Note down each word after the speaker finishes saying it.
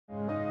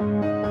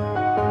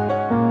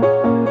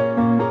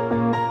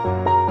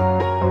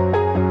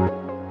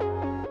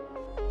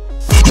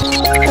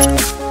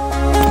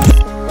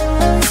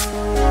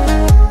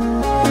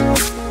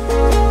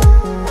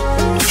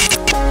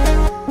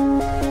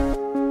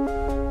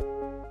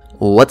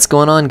What's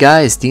going on,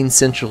 guys?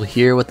 DeanCentral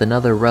here with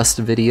another Rust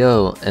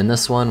video. In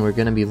this one we're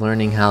going to be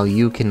learning how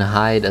you can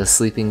hide a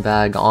sleeping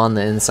bag on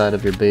the inside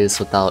of your base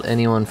without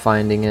anyone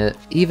finding it.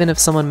 Even if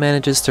someone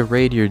manages to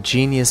raid your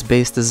genius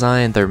base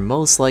design, they're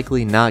most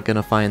likely not going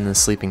to find the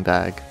sleeping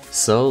bag.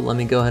 So let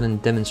me go ahead and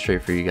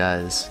demonstrate for you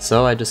guys.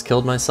 So I just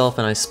killed myself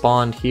and I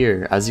spawned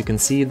here. As you can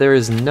see, there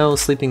is no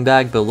sleeping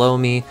bag below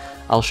me.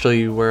 I'll show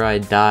you where I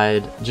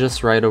died,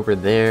 just right over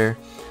there.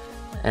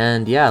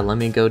 And yeah, let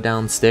me go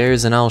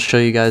downstairs and I'll show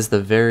you guys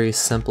the very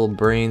simple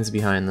brains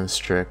behind this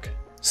trick.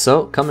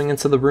 So coming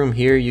into the room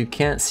here, you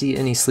can't see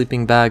any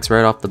sleeping bags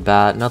right off the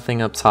bat,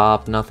 nothing up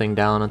top, nothing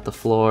down at the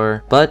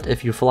floor. But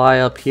if you fly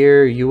up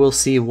here, you will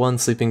see one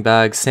sleeping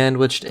bag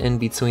sandwiched in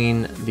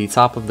between the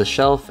top of the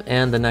shelf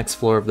and the next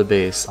floor of the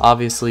base.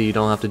 Obviously you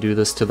don't have to do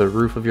this to the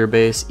roof of your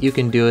base, you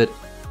can do it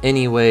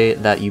any way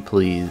that you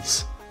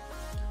please.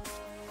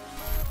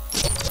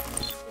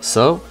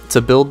 So,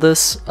 to build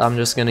this, I'm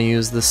just going to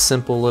use this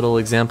simple little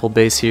example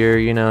base here,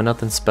 you know,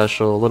 nothing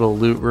special, a little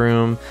loot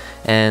room,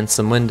 and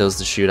some windows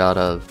to shoot out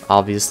of.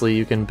 Obviously,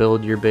 you can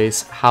build your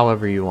base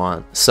however you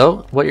want.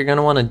 So, what you're going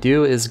to want to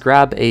do is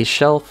grab a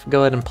shelf,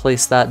 go ahead and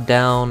place that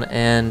down,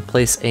 and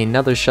place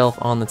another shelf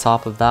on the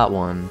top of that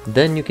one.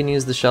 Then you can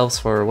use the shelves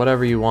for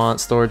whatever you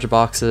want, storage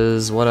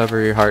boxes,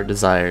 whatever your heart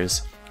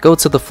desires. Go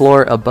to the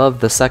floor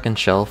above the second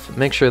shelf,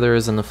 make sure there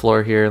isn't a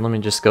floor here, let me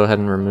just go ahead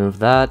and remove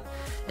that.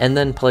 And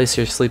then place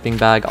your sleeping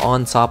bag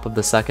on top of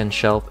the second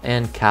shelf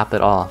and cap it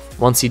off.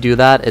 Once you do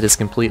that, it is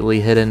completely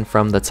hidden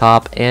from the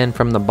top and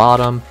from the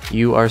bottom.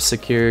 You are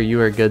secure,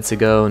 you are good to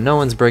go. No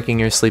one's breaking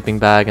your sleeping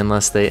bag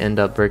unless they end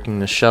up breaking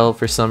the shelf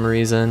for some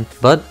reason.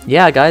 But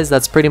yeah guys,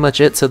 that's pretty much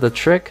it to the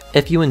trick.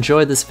 If you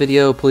enjoyed this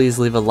video, please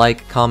leave a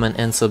like, comment,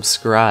 and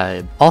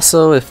subscribe.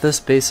 Also, if this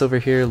base over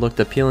here looked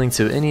appealing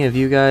to any of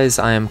you guys,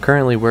 I am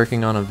currently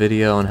working on a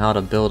video on how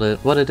to build it.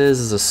 What it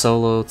is a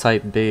solo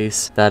type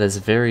base that is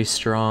very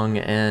strong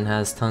and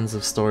has tons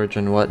of storage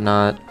and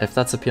whatnot. If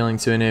that's appealing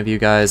to any of you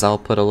guys, I'll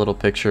put a little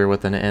picture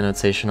with an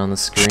annotation on the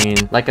screen.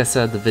 Like I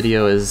said, the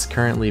video is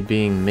currently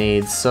being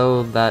made,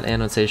 so that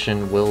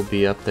annotation will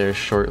be up there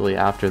shortly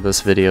after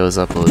this video is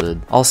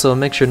uploaded. Also,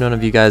 make sure none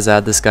of you guys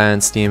add this guy on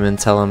Steam and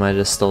tell him I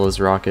just stole his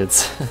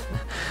rockets.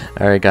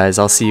 Alright guys,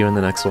 I'll see you in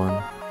the next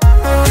one.